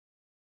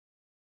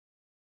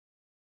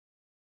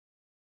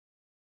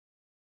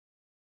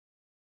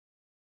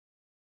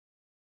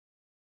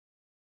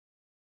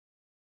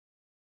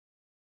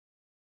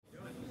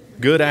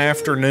Good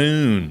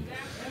afternoon.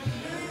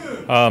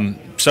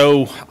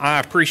 So I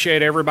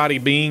appreciate everybody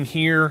being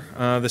here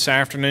this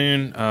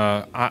afternoon.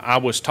 I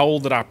was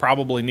told that I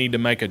probably need to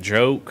make a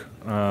joke.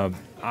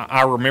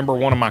 I remember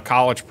one of my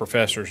college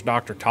professors,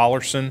 Dr.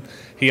 Tollerson,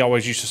 he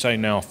always used to say,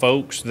 now,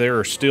 folks, there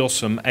are still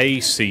some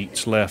A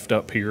seats left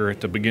up here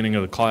at the beginning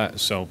of the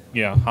class. So,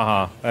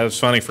 yeah, that was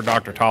funny for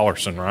Dr.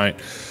 Tollerson, right?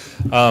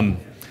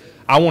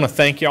 I want to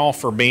thank y'all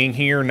for being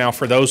here. Now,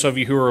 for those of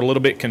you who are a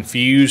little bit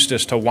confused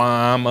as to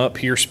why I'm up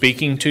here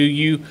speaking to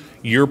you,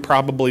 you're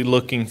probably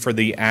looking for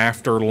the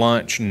after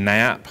lunch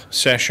nap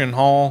session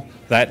hall.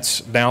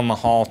 That's down the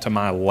hall to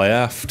my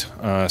left.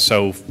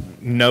 So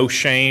no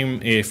shame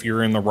if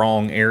you're in the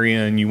wrong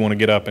area and you want to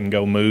get up and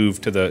go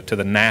move to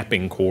the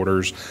napping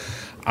quarters.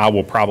 I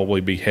will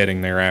probably be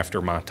heading there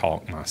after my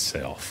talk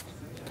myself.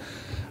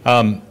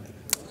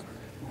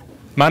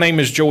 My name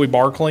is Joey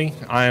Barkley.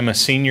 I am a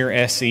senior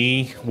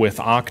SE with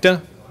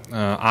Okta.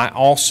 I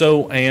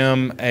also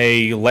am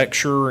a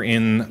lecturer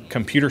in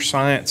computer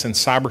science and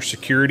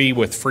cybersecurity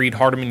with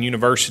Freed-Hardeman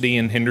University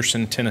in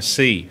Henderson,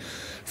 Tennessee.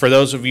 For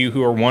those of you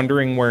who are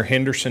wondering where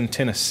Henderson,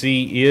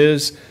 Tennessee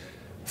is,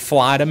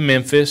 fly to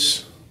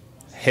Memphis,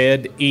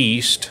 head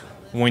east.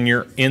 When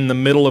you're in the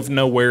middle of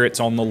nowhere, it's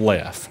on the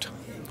left.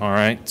 All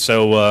right,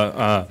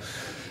 so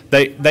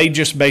they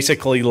just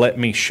basically let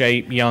me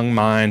shape young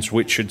minds,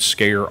 which should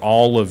scare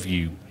all of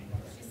you.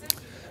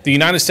 The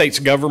United States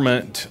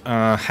government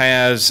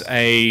has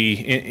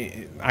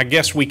I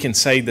guess we can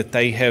say that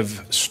they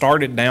have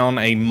started down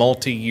a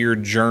multi-year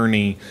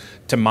journey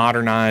to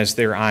modernize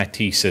their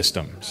IT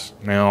systems.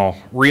 Now,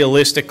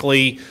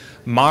 realistically,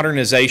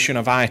 modernization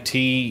of IT,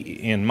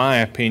 in my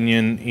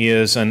opinion,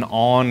 is an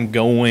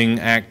ongoing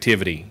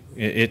activity.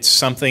 It's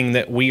something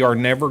that we are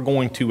never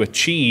going to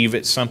achieve.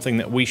 It's something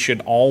that we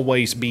should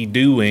always be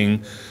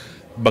doing,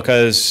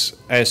 because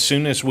as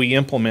soon as we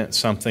implement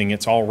something,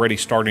 it's already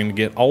starting to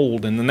get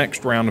old, and the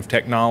next round of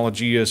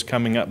technology is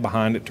coming up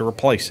behind it to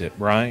replace it,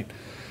 right?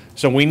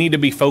 So we need to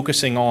be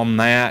focusing on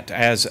that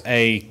as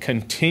a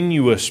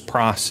continuous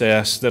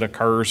process that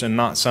occurs and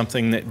not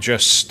something that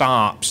just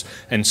stops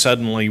and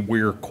suddenly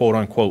we're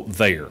quote-unquote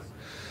there.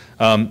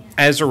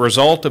 As a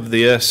result of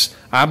this,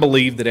 I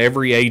believe that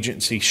every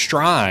agency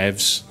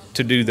strives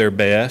to do their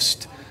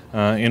best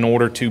in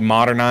order to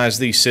modernize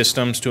these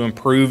systems, to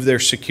improve their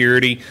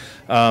security.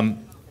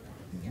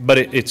 But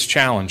it's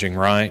challenging,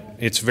 right?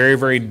 It's very,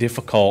 very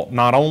difficult,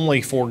 not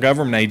only for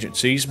government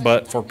agencies,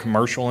 but for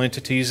commercial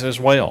entities as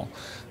well,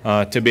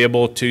 to be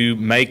able to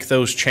make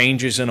those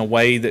changes in a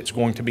way that's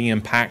going to be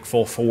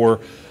impactful for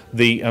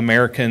the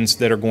Americans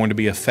that are going to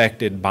be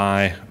affected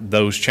by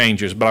those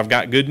changes. But I've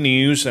got good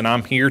news, and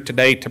I'm here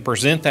today to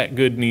present that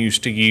good news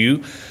to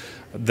you,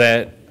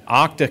 that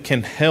Okta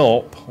can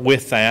help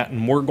with that,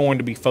 and we're going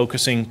to be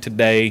focusing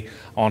today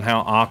on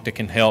how Okta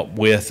can help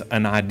with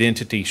an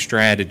identity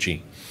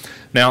strategy.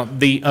 Now,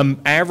 the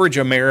average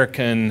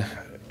American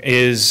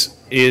is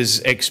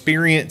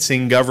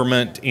experiencing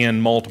government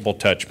in multiple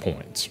touch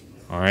points.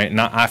 All right,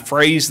 and I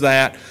phrase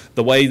that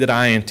the way that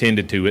I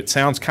intended to. It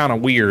sounds kind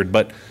of weird,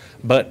 but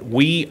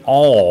we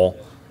all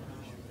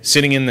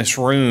sitting in this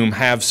room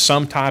have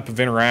some type of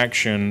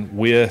interaction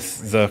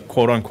with the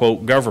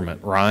quote-unquote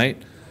government,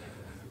 right?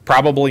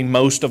 Probably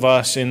most of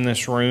us in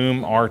this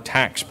room are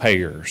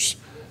taxpayers.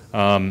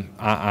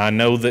 I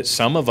know that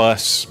some of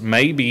us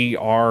maybe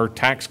are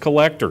tax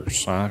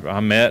collectors. I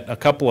met a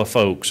couple of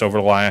folks over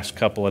the last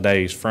couple of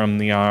days from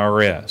the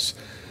IRS.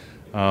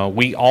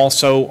 We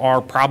also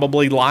are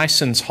probably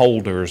license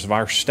holders of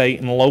our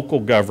state and local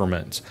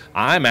governments.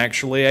 I'm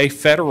actually a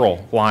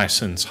federal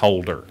license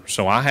holder,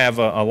 so I have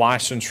a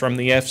license from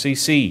the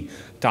FCC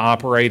to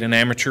operate an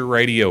amateur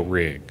radio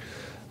rig.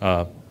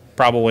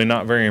 Probably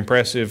not very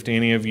impressive to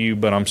any of you,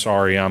 but I'm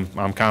sorry, I'm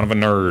kind of a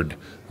nerd.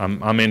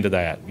 I'm into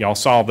that. Y'all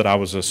saw that I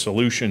was a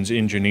solutions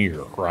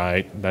engineer,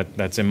 right?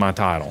 That's in my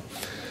title.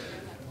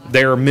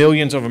 There are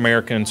millions of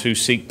Americans who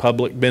seek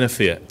public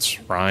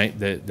benefits, right,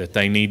 that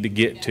they need to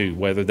get to,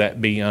 whether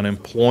that be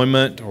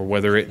unemployment or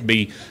whether it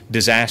be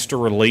disaster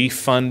relief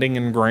funding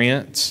and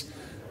grants.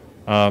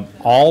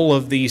 All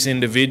of these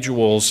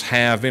individuals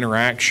have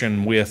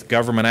interaction with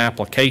government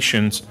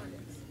applications,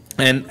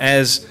 and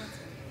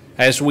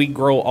as we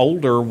grow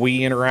older,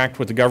 we interact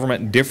with the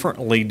government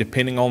differently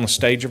depending on the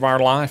stage of our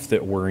life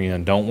that we're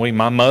in, don't we?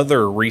 My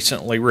mother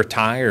recently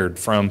retired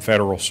from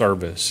federal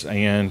service,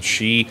 and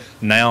she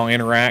now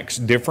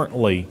interacts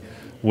differently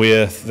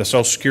with the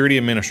Social Security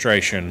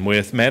Administration,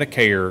 with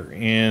Medicare,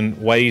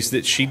 in ways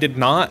that she did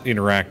not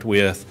interact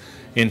with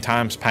in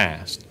times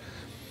past.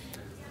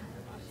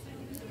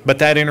 But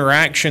that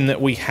interaction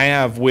that we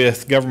have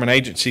with government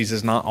agencies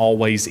is not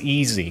always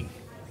easy.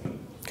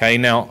 Okay,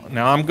 now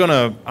I'm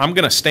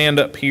gonna stand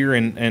up here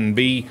and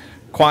be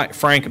quite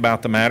frank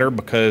about the matter,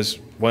 because,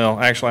 well,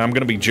 actually I'm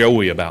gonna be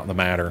Joey about the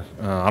matter.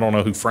 I don't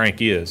know who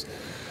Frank is.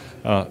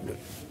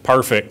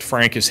 Perfect,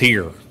 Frank is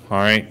here. All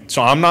right,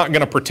 so I'm not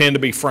gonna pretend to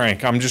be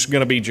Frank. I'm just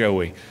gonna be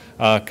Joey,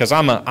 because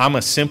I'm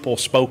a simple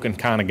spoken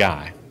kind of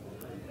guy.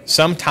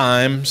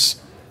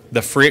 Sometimes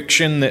the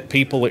friction that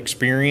people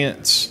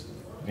experience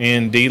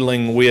in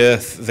dealing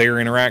with their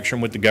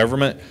interaction with the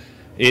government,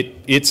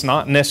 it's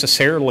not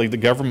necessarily the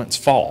government's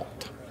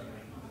fault.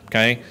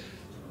 Okay?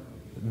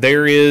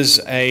 There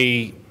is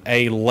a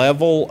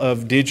level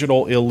of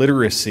digital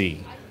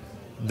illiteracy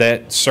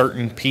that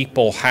certain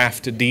people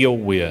have to deal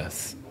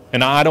with.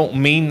 And I don't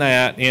mean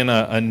that in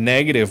a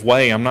negative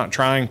way. I'm not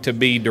trying to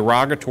be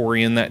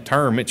derogatory in that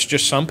term. It's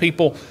just some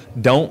people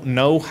don't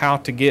know how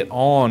to get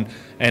on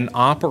and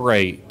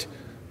operate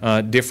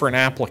different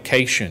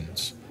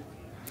applications.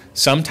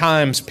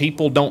 Sometimes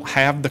people don't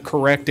have the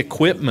correct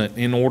equipment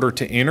in order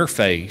to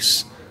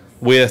interface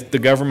with the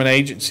government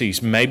agencies.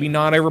 Maybe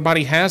not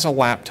everybody has a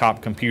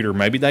laptop computer.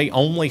 Maybe they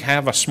only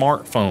have a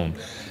smartphone,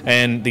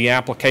 and the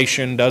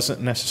application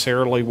doesn't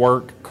necessarily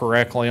work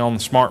correctly on the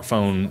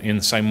smartphone in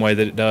the same way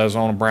that it does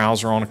on a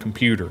browser on a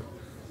computer.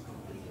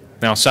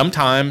 Now,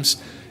 sometimes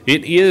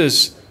it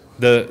is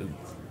the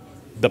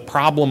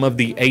problem of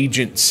the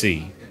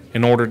agency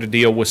in order to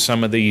deal with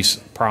some of these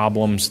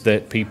problems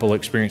that people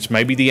experience.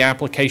 Maybe the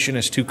application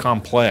is too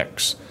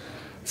complex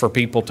for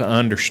people to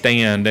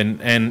understand,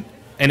 and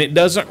it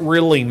doesn't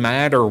really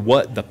matter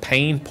what the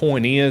pain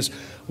point is.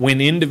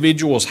 When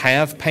individuals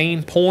have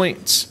pain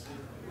points,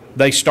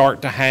 they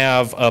start to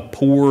have a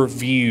poor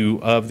view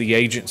of the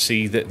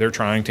agency that they're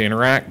trying to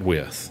interact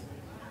with.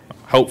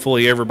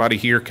 Hopefully everybody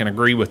here can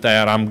agree with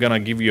that. I'm going to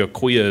give you a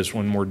quiz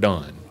when we're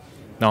done.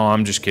 No,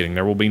 I'm just kidding.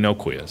 There will be no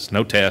quiz,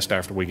 no test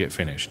after we get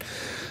finished.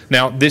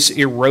 Now, this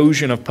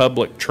erosion of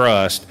public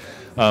trust,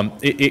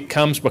 it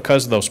comes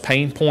because of those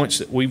pain points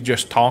that we've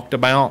just talked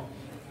about.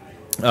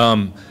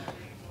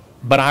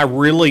 But I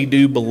really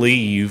do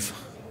believe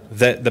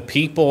that the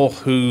people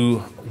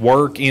who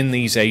work in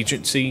these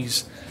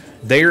agencies,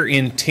 their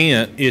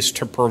intent is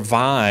to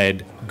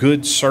provide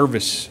good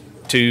service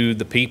to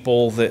the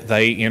people that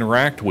they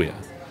interact with.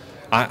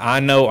 I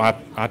know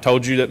I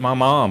told you that my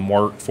mom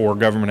worked for a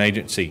government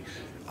agency.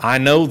 I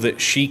know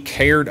that she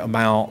cared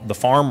about the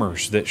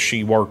farmers that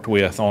she worked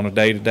with on a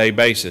day-to-day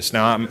basis.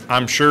 Now,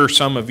 I'm sure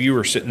some of you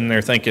are sitting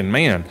there thinking,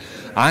 man,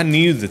 I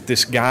knew that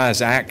this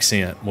guy's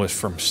accent was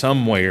from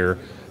somewhere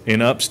in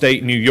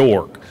upstate New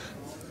York,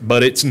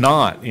 but it's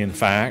not, in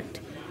fact,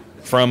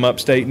 from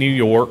upstate New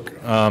York.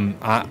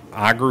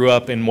 I grew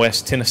up in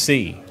West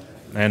Tennessee,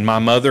 and my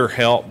mother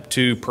helped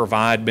to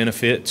provide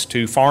benefits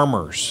to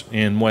farmers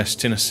in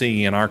West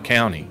Tennessee in our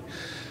county.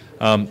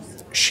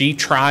 She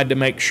tried to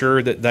make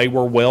sure that they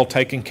were well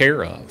taken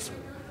care of.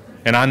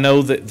 And I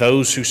know that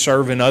those who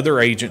serve in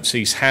other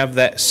agencies have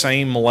that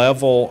same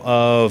level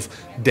of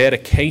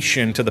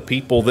dedication to the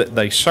people that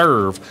they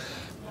serve,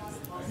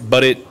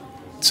 but it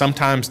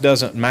sometimes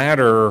doesn't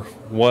matter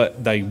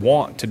what they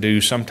want to do.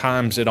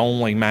 Sometimes it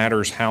only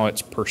matters how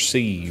it's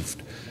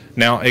perceived.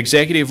 Now,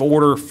 Executive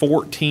Order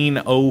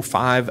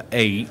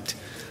 14058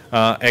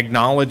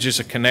 acknowledges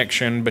a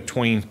connection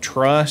between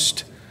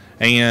trust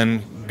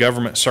and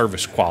government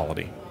service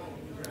quality.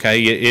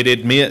 Okay, it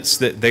admits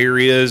that there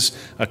is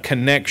a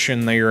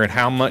connection there and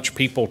how much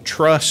people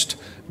trust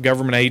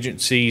government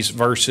agencies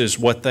versus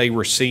what they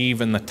receive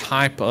and the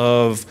type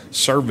of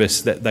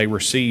service that they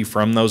receive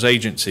from those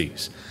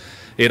agencies.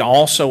 It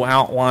also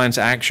outlines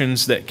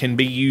actions that can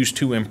be used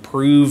to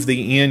improve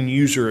the end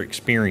user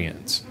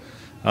experience.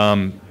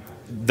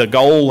 The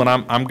goal, and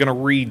I'm going to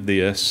read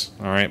this,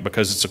 all right,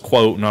 because it's a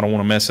quote and I don't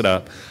want to mess it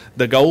up.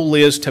 The goal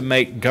is to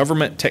make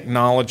government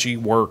technology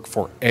work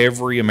for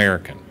every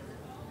American.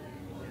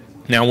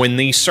 Now, when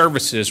these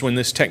services, when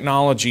this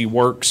technology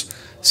works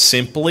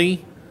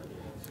simply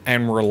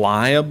and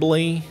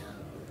reliably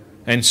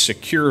and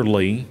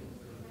securely,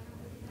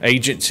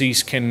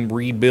 agencies can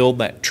rebuild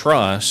that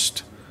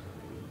trust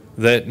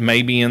that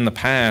maybe in the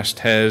past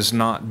has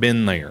not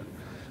been there.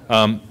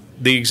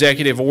 The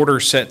executive order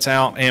sets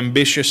out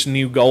ambitious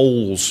new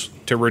goals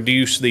to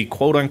reduce the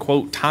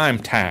quote-unquote time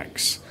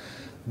tax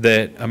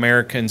that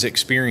Americans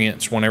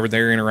experience whenever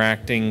they're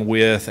interacting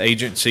with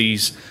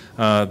agencies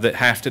that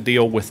have to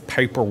deal with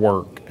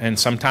paperwork and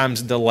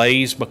sometimes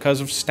delays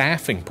because of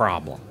staffing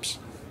problems.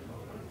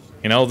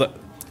 You know,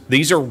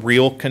 these are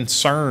real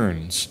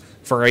concerns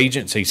for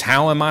agencies.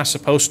 How am I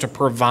supposed to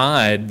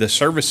provide the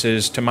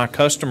services to my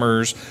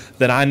customers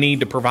that I need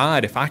to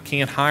provide if I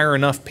can't hire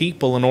enough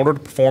people in order to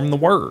perform the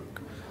work?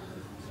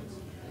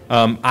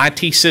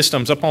 IT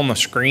systems, up on the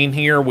screen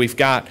here, we've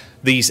got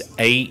these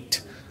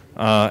 8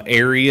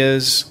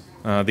 areas,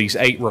 these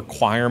 8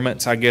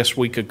 requirements, I guess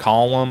we could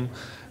call them,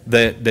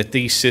 that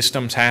these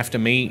systems have to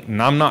meet.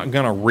 And I'm not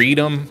going to read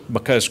them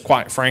because,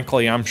 quite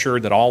frankly, I'm sure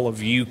that all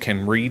of you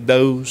can read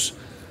those.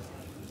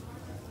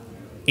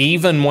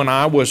 Even when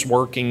I was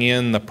working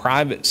in the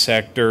private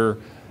sector,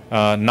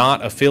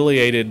 not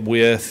affiliated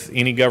with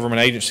any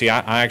government agency,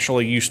 I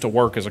actually used to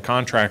work as a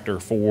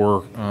contractor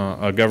for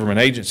a government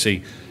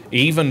agency.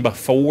 Even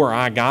before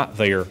I got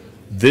there,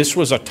 this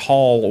was a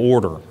tall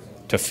order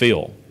to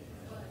fill.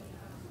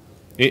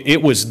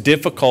 It was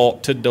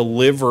difficult to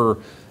deliver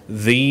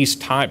these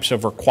types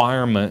of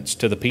requirements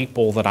to the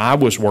people that I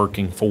was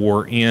working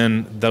for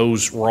in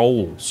those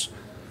roles.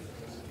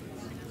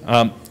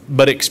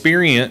 But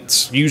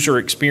experience, user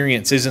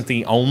experience, isn't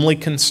the only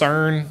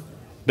concern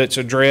that's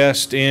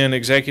addressed in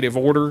executive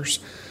orders.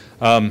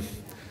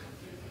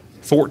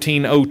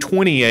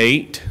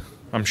 14028,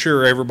 I'm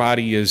sure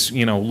everybody is,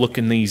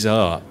 looking these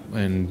up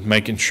and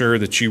making sure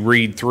that you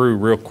read through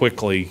real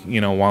quickly,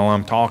 while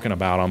I'm talking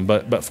about them.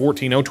 But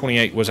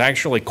 14028 was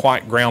actually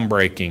quite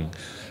groundbreaking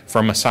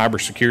from a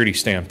cybersecurity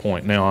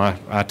standpoint. Now,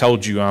 I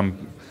told you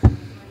I'm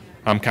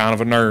kind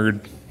of a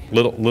nerd,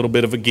 little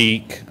bit of a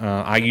geek.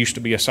 I used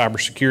to be a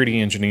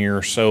cybersecurity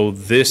engineer, so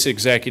this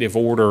executive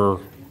order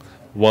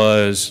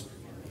was,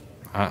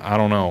 I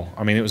don't know.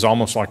 I mean, it was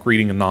almost like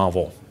reading a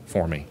novel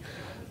for me.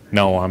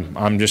 No,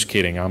 I'm just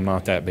kidding. I'm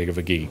not that big of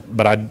a geek.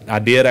 But I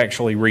did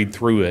actually read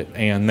through it,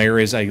 and there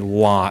is a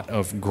lot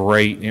of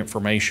great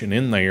information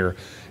in there,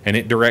 and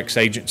it directs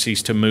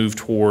agencies to move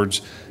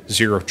towards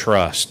zero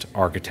trust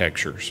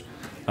architectures.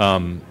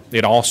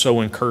 It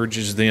also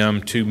encourages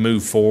them to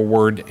move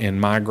forward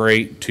and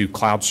migrate to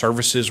cloud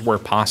services where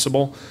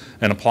possible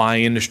and apply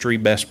industry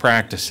best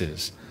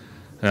practices.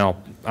 Now,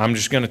 I'm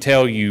just going to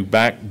tell you,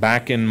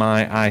 back in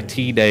my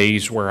IT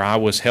days where I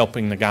was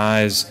helping the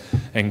guys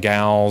and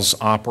gals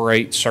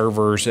operate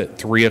servers at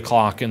 3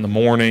 o'clock in the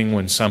morning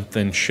when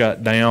something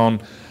shut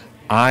down,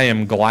 I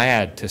am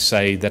glad to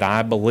say that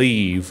I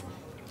believe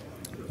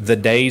the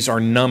days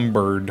are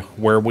numbered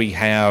where we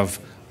have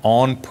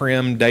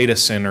on-prem data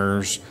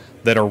centers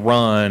that are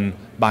run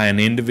by an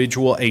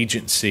individual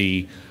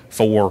agency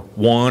for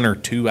 1 or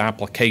 2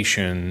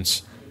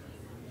 applications,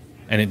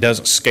 and it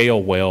doesn't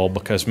scale well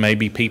because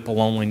maybe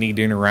people only need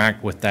to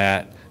interact with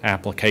that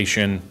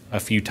application a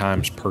few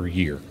times per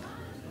year.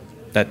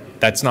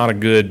 That's not a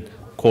good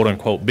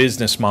quote-unquote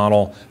business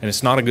model, and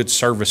it's not a good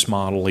service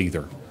model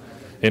either.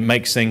 It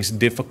makes things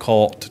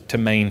difficult to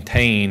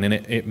maintain, and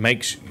it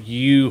makes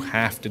you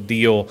have to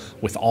deal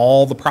with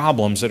all the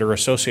problems that are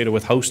associated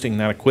with hosting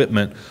that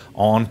equipment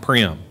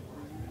on-prem.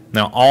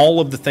 Now, all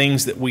of the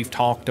things that we've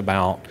talked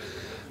about,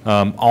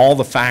 all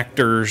the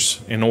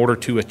factors in order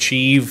to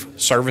achieve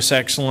service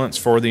excellence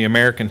for the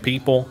American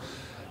people,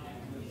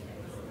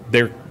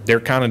 they're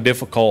kind of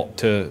difficult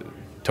to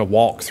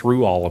walk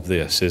through all of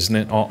this, isn't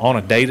it? On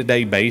a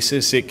day-to-day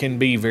basis, it can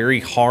be very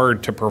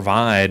hard to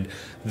provide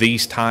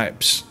these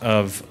types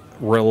of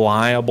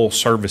reliable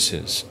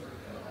services.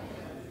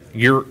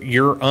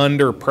 You're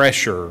under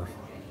pressure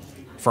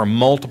from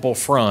multiple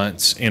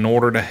fronts in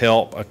order to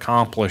help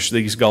accomplish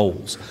these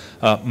goals.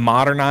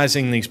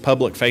 Modernizing these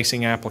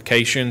public-facing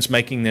applications,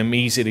 making them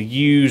easy to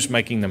use,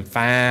 making them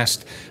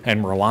fast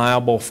and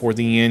reliable for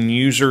the end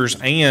users,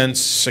 and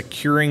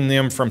securing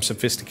them from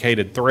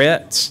sophisticated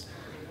threats.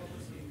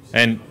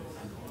 And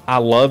I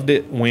loved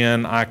it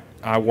when I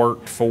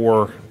worked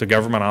for the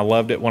government. I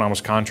loved it when I was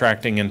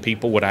contracting and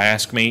people would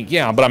ask me,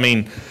 yeah, but I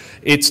mean,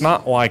 it's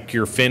not like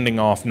you're fending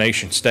off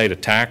nation-state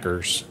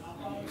attackers.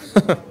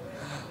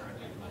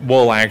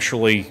 Well,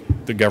 actually,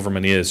 the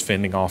government is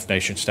fending off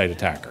nation-state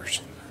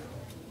attackers,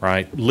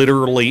 right?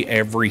 Literally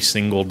every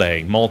single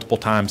day, multiple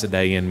times a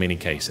day in many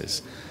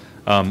cases.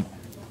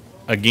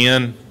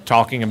 Again,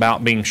 talking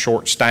about being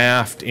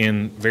short-staffed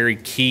in very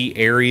key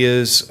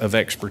areas of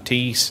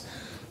expertise,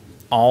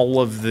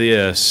 all of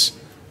this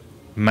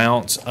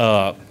mounts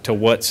up to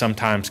what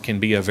sometimes can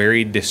be a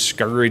very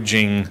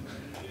discouraging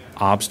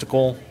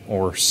obstacle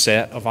or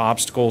set of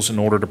obstacles in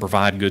order to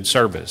provide good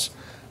service.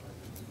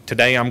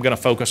 Today I'm going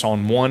to focus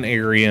on one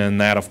area, and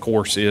that of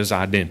course is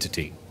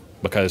identity,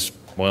 because,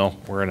 well,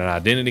 we're at an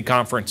identity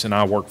conference and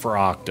I work for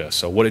Okta,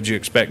 so what did you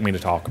expect me to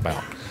talk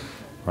about?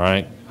 All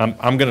right,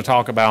 I'm going to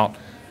talk about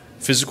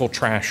physical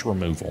trash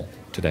removal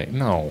today.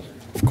 No,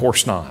 of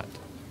course not.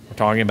 We're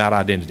talking about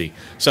identity.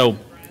 So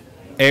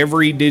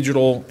every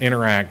digital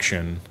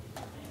interaction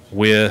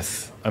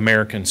with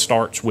Americans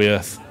starts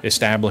with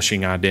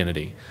establishing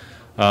identity.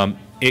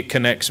 It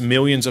connects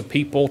millions of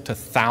people to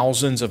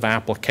thousands of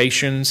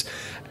applications,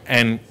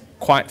 and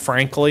quite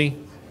frankly,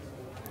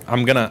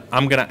 I'm gonna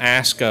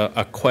ask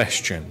a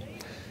question.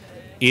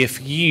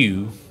 If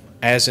you,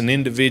 as an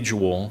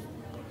individual,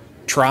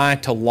 try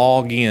to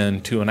log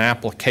in to an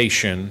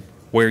application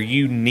where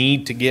you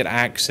need to get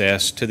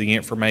access to the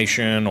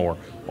information or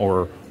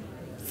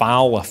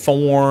file a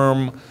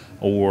form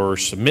or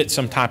submit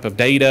some type of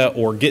data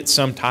or get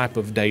some type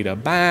of data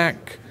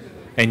back,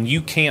 and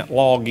you can't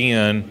log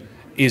in,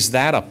 is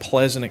that a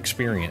pleasant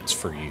experience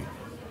for you?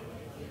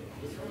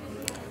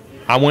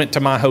 I went to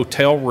my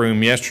hotel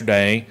room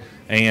yesterday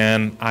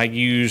and I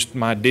used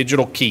my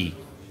digital key.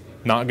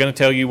 Not going to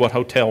tell you what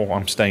hotel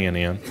I'm staying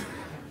in.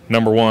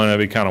 Number one,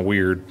 that'd be kind of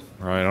weird,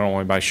 right? I don't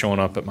want anybody showing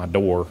up at my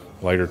door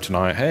later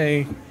tonight.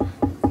 Hey,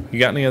 you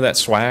got any of that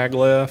swag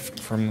left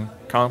from the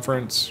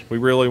conference? We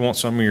really want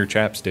some of your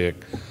chapstick.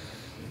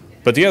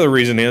 But the other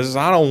reason is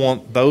I don't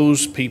want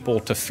those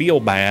people to feel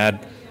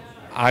bad.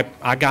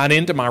 I got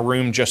into my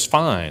room just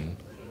fine.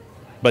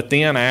 But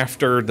then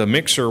after the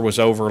mixer was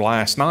over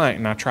last night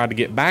and I tried to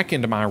get back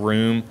into my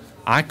room,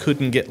 I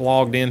couldn't get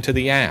logged into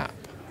the app.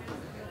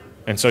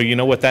 And so you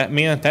know what that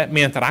meant? That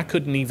meant that I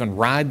couldn't even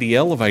ride the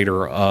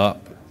elevator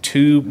up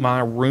to my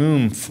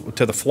room,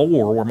 to the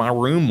floor where my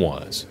room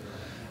was.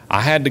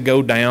 I had to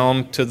go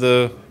down to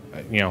the,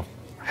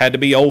 had to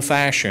be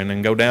old-fashioned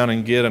and go down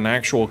and get an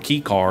actual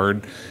key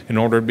card in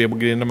order to be able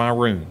to get into my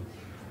room.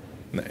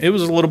 It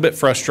was a little bit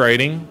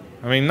frustrating.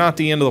 I mean, not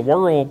the end of the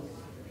world,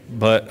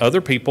 but other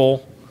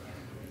people,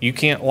 you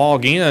can't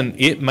log in.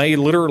 It may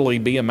literally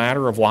be a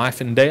matter of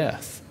life and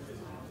death.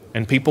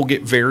 And people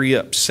get very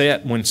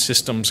upset when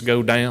systems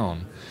go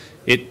down.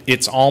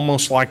 It's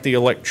almost like the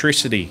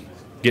electricity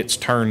gets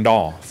turned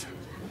off.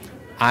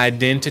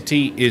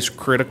 Identity is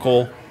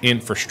critical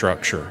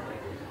infrastructure.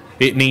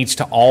 It needs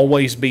to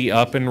always be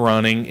up and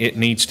running. It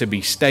needs to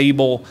be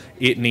stable.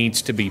 It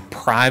needs to be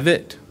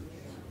private.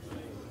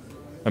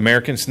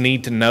 Americans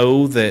need to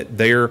know that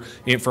their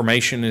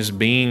information is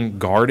being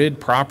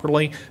guarded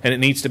properly, and it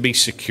needs to be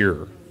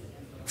secure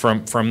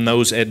from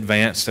those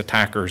advanced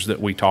attackers that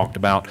we talked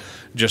about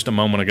just a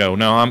moment ago.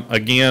 Now, I'm,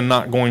 again,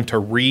 not going to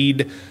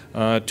read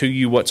to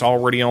you what's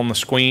already on the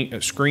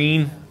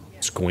screen.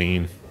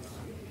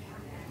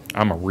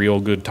 I'm a real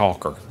good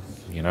talker,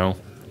 you know.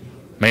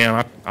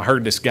 Man, I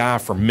heard this guy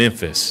from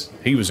Memphis.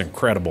 He was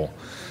incredible.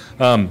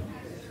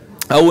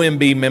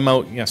 OMB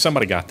memo, yeah,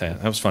 somebody got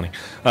that. That was funny.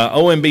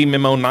 OMB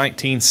memo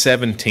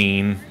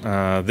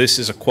 1917. This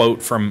is a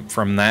quote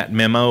from that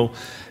memo.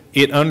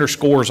 It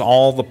underscores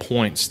all the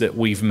points that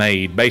we've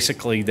made.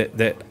 Basically,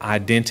 that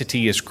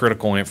identity is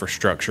critical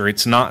infrastructure.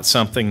 It's not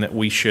something that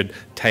we should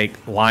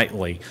take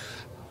lightly.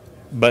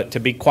 But to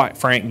be quite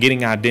frank,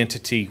 getting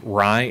identity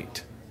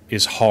right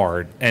is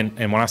hard. And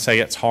when I say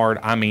it's hard,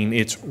 I mean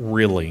it's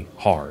really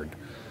hard.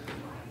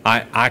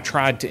 I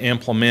tried to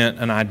implement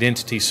an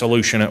identity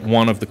solution at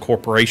one of the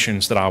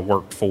corporations that I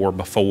worked for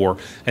before,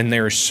 and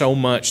there is so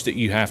much that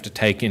you have to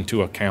take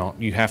into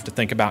account. You have to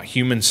think about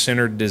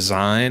human-centered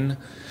design.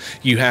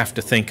 You have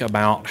to think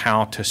about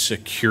how to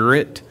secure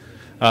it.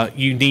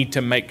 You need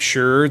to make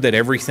sure that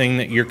everything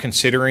that you're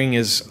considering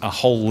is a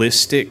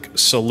holistic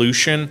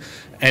solution.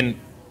 And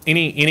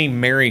any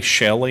Mary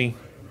Shelley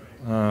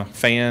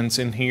fans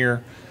in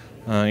here?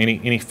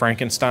 Any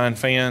Frankenstein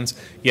fans?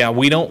 Yeah,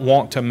 we don't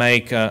want to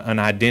make an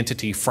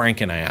identity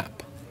Franken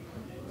app,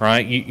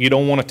 right? You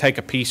don't want to take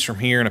a piece from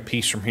here and a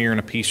piece from here and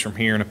a piece from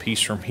here and a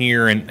piece from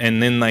here,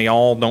 and then they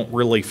all don't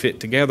really fit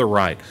together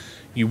right.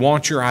 You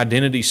want your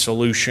identity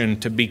solution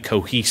to be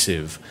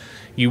cohesive.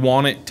 You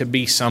want it to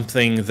be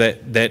something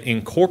that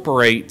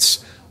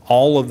incorporates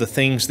all of the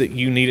things that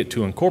you need it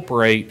to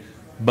incorporate,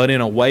 but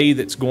in a way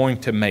that's going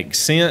to make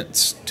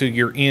sense to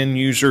your end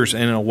users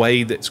and in a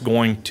way that's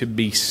going to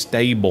be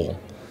stable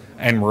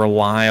and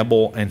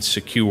reliable and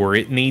secure.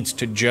 It needs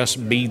to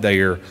just be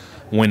there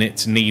when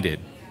it's needed.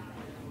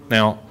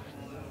 Now,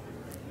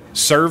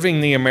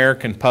 serving the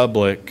American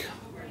public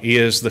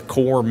is the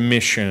core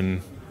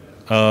mission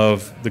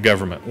of the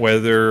government.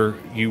 Whether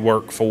you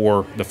work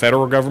for the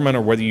federal government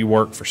or whether you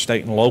work for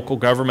state and local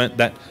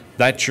government,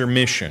 that's your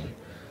mission.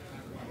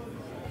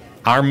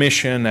 Our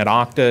mission at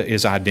Okta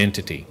is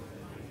identity.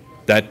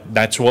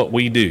 That's what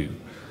we do.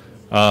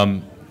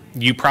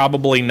 You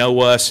probably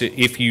know us,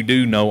 if you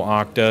do know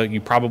Okta, you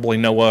probably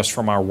know us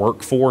from our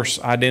workforce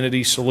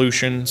identity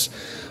solutions.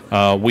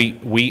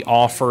 We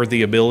offer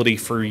the ability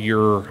for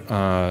your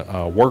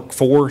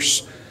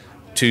workforce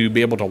to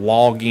be able to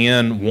log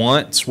in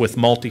once with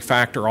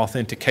multi-factor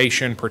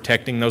authentication,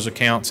 protecting those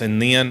accounts,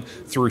 and then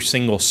through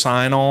single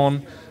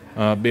sign-on,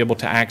 be able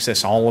to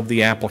access all of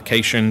the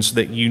applications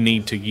that you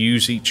need to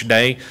use each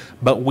day.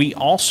 But we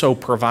also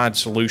provide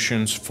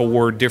solutions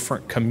for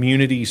different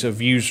communities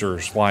of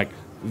users like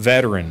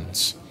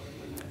veterans,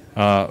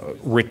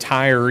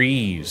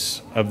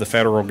 retirees of the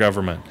federal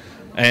government,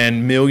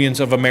 and millions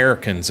of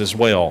Americans as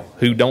well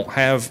who don't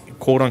have,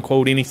 quote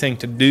unquote, anything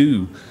to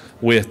do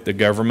with the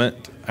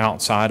government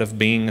outside of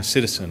being a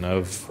citizen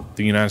of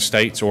the United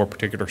States or a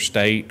particular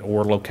state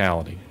or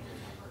locality.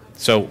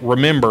 So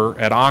remember,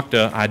 at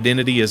Okta,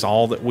 identity is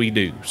all that we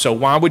do. So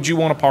why would you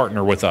want to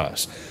partner with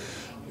us?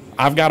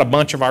 I've got a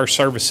bunch of our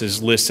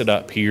services listed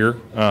up here.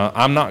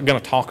 I'm not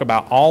going to talk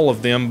about all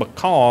of them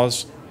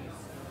because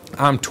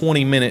I'm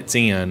 20 minutes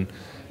in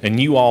and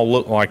you all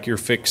look like you're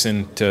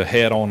fixing to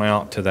head on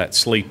out to that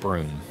sleep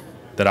room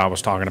that I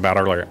was talking about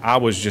earlier. I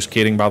was just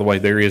kidding, by the way.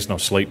 There is no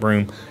sleep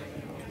room.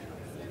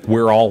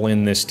 We're all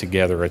in this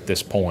together at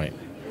this point.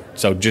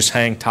 So just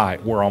hang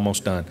tight. We're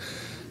almost done.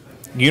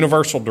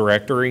 Universal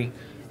Directory,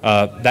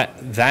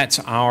 that's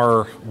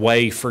our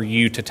way for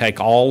you to take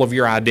all of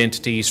your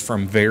identities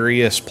from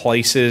various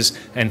places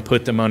and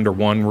put them under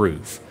one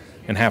roof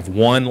and have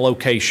one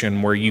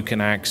location where you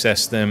can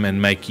access them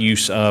and make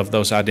use of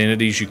those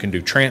identities. You can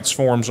do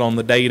transforms on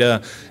the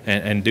data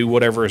and do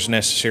whatever is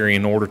necessary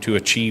in order to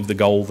achieve the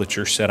goal that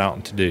you're set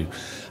out to do.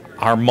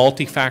 Our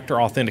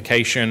multi-factor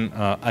authentication,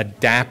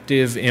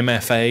 adaptive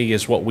MFA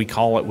is what we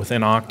call it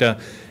within Okta.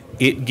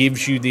 It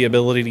gives you the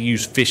ability to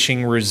use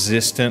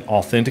phishing-resistant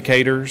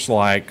authenticators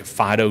like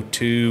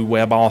FIDO2,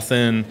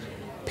 WebAuthn,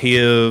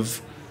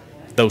 PIV,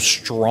 those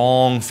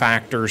strong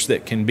factors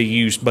that can be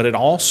used, but it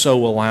also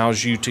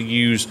allows you to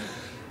use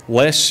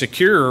less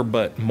secure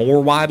but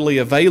more widely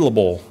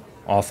available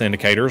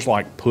authenticators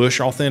like push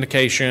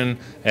authentication,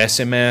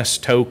 SMS,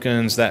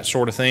 tokens, that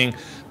sort of thing.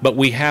 But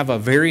we have a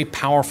very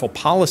powerful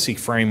policy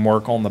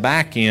framework on the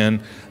back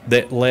end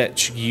that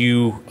lets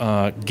you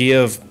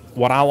give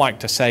what I like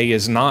to say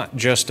is not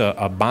just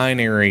a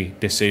binary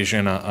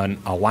decision,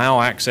 an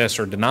allow access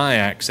or deny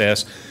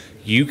access.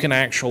 You can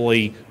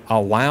actually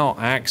allow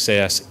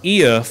access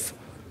if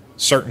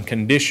certain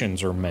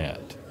conditions are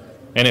met.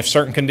 And if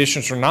certain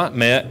conditions are not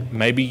met,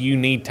 maybe you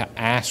need to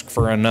ask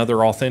for another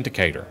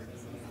authenticator.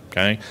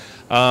 Okay.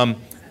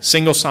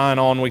 Single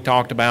sign-on we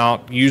talked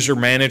about, user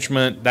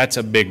management, that's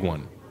a big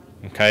one.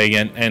 Okay,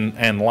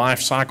 and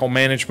life cycle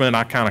management,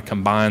 I kind of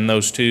combine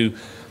those two.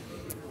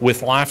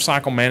 With life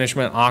cycle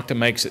management, Okta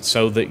makes it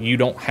so that you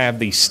don't have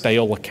these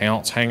stale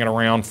accounts hanging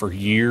around for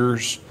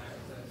years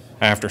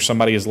after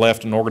somebody has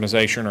left an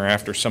organization or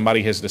after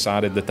somebody has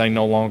decided that they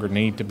no longer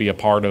need to be a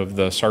part of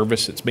the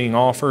service that's being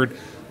offered.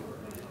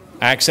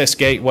 Access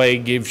Gateway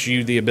gives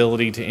you the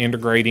ability to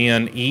integrate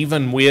in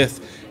even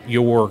with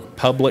your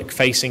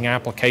public-facing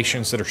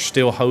applications that are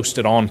still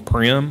hosted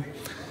on-prem.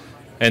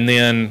 And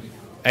then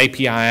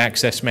API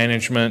access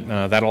management,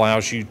 that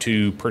allows you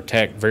to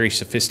protect very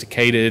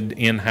sophisticated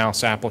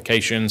in-house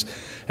applications.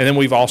 And then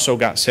we've also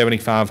got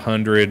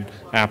 7,500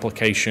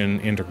 application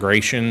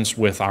integrations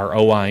with our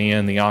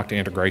OIN, the Okta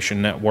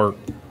Integration Network.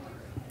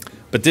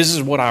 But this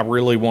is what I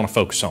really want to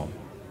focus on,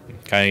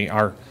 okay?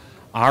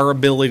 Our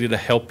ability to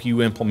help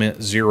you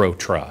implement Zero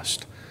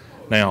Trust.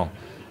 Now,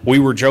 we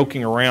were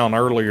joking around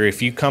earlier,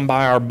 if you come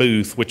by our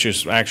booth, which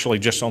is actually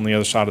just on the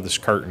other side of this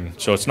curtain,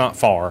 so it's not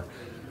far,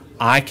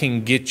 I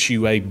can get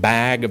you a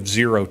bag of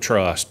Zero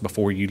Trust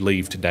before you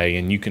leave today,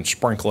 and you can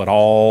sprinkle it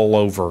all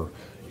over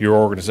your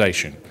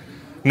organization.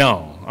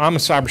 No, I'm a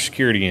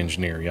cybersecurity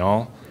engineer,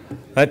 y'all.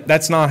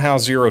 That's not how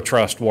Zero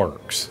Trust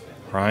works,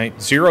 right?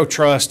 Zero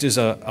Trust is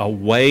a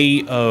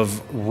way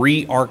of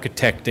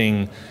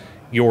re-architecting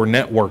your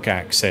network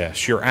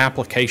access, your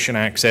application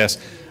access,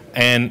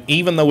 and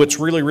even though it's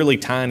really, really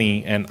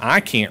tiny, and I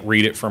can't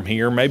read it from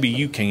here, maybe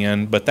you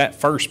can, but that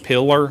first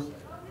pillar,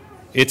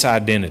 it's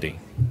identity.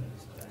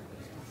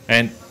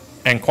 And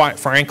quite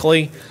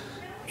frankly,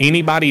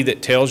 anybody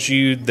that tells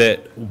you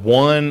that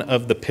one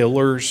of the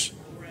pillars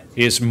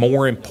is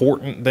more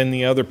important than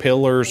the other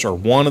pillars, or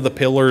one of the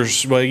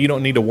pillars, well, you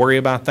don't need to worry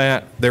about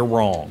that, they're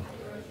wrong.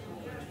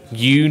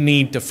 You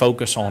need to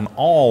focus on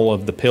all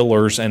of the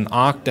pillars, and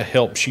Okta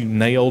helps you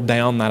nail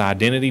down that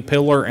identity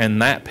pillar,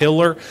 and that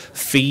pillar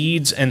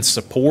feeds and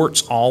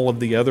supports all of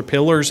the other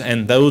pillars,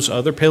 and those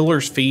other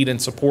pillars feed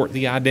and support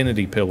the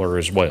identity pillar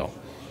as well.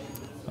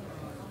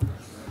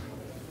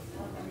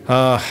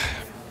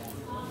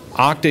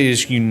 Okta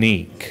is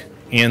unique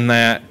in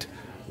that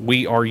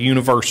we are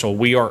universal.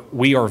 We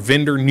are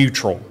vendor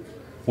neutral.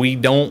 We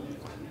don't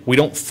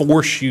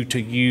force you to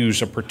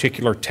use a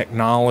particular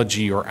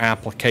technology or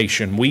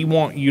application. We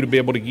want you to be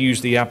able to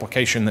use the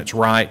application that's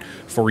right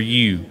for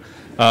you.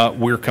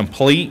 We're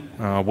complete.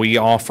 We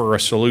offer a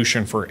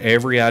solution for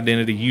every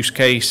identity use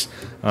case,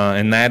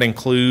 and that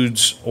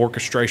includes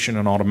orchestration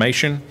and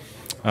automation.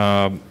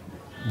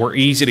 We're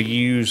easy to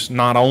use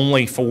not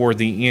only for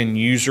the end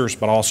users,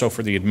 but also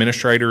for the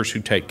administrators who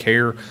take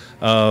care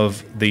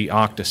of the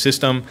Okta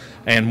system,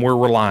 and we're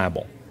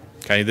reliable.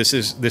 Okay, this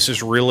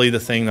is really the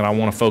thing that I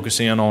want to focus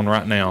in on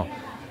right now.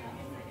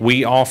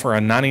 We offer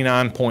a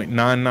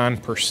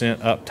 99.99%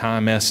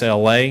 uptime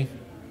SLA,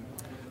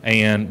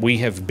 and we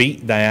have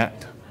beat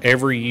that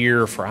every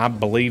year for, I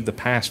believe, the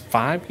past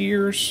 5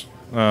 years,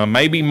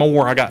 maybe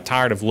more. I got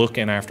tired of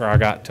looking after I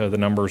got to the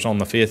numbers on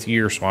the 5th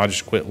year, so I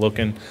just quit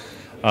looking.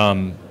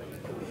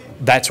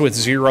 That's with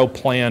zero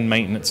planned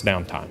maintenance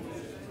downtime.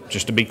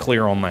 Just to be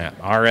clear on that.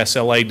 Our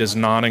SLA does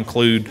not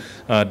include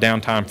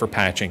downtime for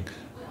patching.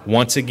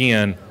 Once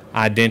again,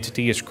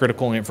 identity is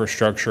critical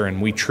infrastructure,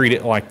 and we treat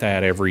it like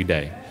that every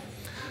day.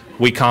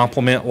 We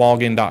complement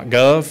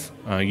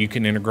login.gov. You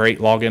can integrate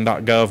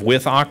login.gov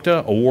with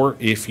Okta, or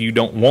if you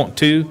don't want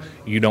to,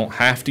 you don't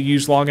have to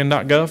use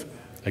login.gov.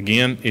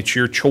 Again, it's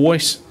your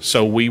choice,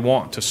 so we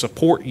want to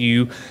support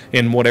you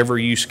in whatever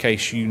use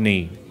case you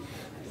need.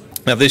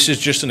 Now, this is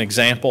just an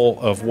example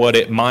of what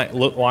it might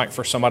look like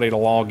for somebody to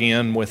log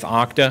in with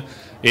Okta.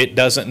 It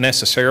doesn't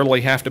necessarily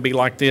have to be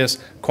like this.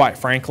 Quite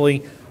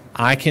frankly,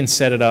 I can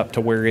set it up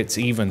to where it's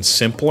even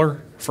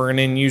simpler for an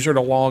end user to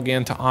log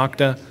into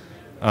Okta,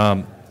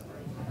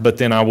 but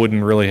then I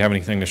wouldn't really have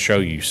anything to show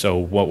you, so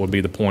what would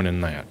be the point in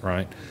that,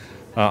 right?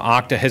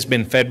 Okta has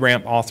been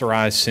FedRAMP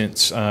authorized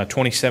since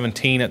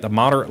 2017 at the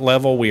moderate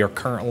level. We are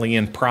currently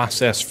in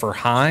process for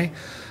high.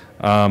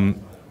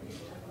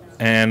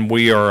 And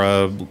we are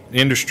a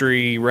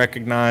industry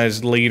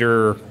recognized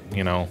leader,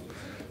 you know,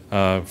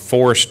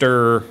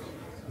 Forrester,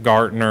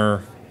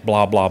 Gartner,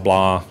 blah, blah,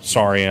 blah.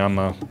 Sorry, I'm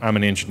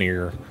an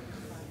engineer.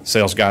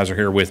 Sales guys are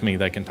here with me.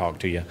 They can talk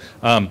to you.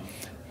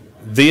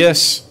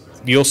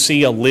 You'll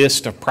see a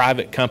list of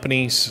private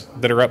companies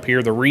that are up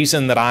here. The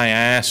reason that I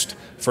asked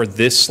for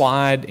this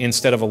slide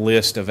instead of a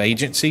list of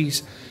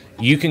agencies,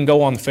 you can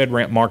go on the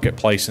FedRAMP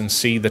marketplace and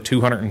see the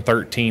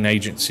 213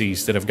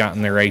 agencies that have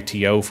gotten their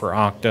ATO for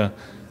Okta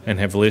and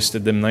have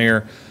listed them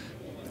there.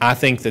 I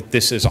think that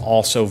this is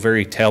also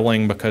very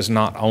telling because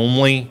not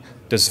only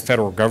does the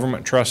federal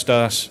government trust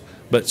us,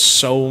 but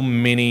so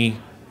many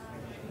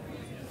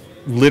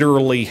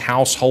literally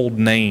household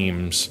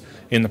names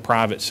in the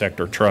private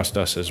sector trust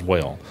us as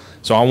well.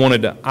 So I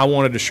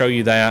wanted to show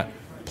you that.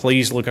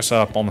 Please look us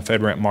up on the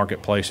FedRent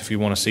Marketplace if you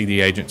want to see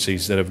the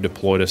agencies that have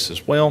deployed us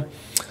as well.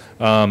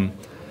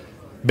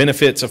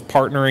 Benefits of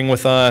partnering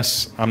with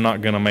us, I'm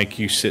not going to make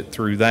you sit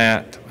through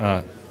that.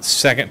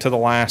 Second to the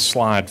last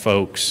slide,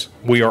 folks.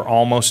 We are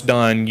almost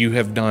done. You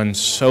have done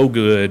so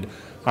good.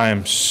 I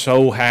am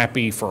so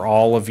happy for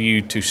all of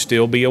you to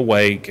still be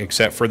awake,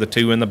 except for the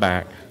two in the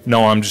back.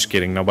 No, I'm just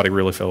kidding. Nobody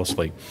really fell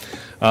asleep.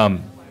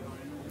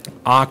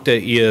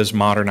 Okta is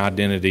modern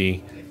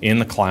identity in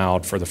the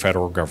cloud for the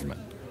federal government.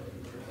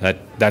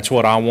 That's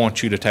what I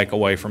want you to take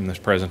away from this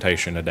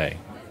presentation today.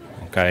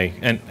 Okay,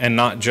 and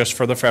not just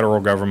for the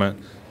federal government,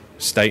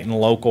 state and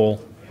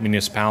local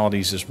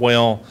municipalities as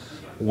well.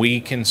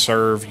 We can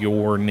serve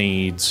your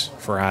needs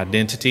for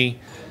identity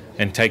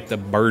and take the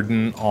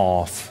burden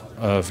off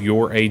of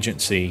your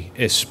agency,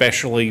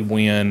 especially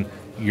when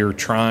you're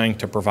trying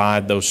to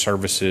provide those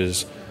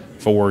services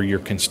for your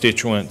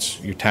constituents,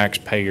 your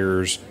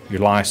taxpayers, your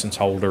license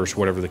holders,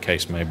 whatever the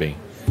case may be.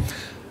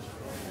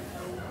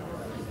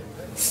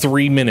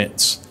 3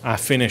 minutes. I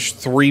finished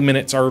 3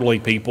 minutes early,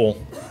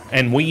 people,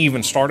 and we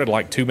even started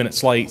like 2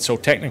 minutes late. So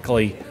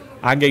technically,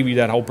 I gave you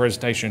that whole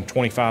presentation in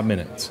 25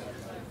 minutes.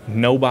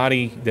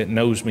 Nobody that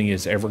knows me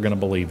is ever going to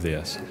believe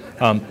this.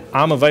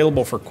 I'm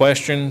available for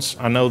questions.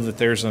 I know that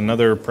there's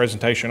another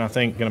presentation I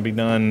think going to be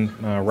done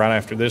right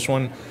after this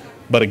one.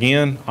 But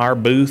again, our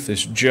booth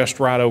is just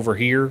right over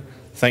here.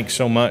 Thanks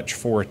so much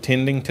for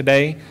attending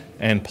today,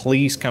 and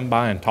please come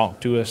by and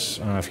talk to us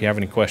if you have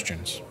any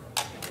questions.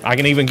 I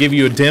can even give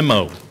you a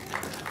demo.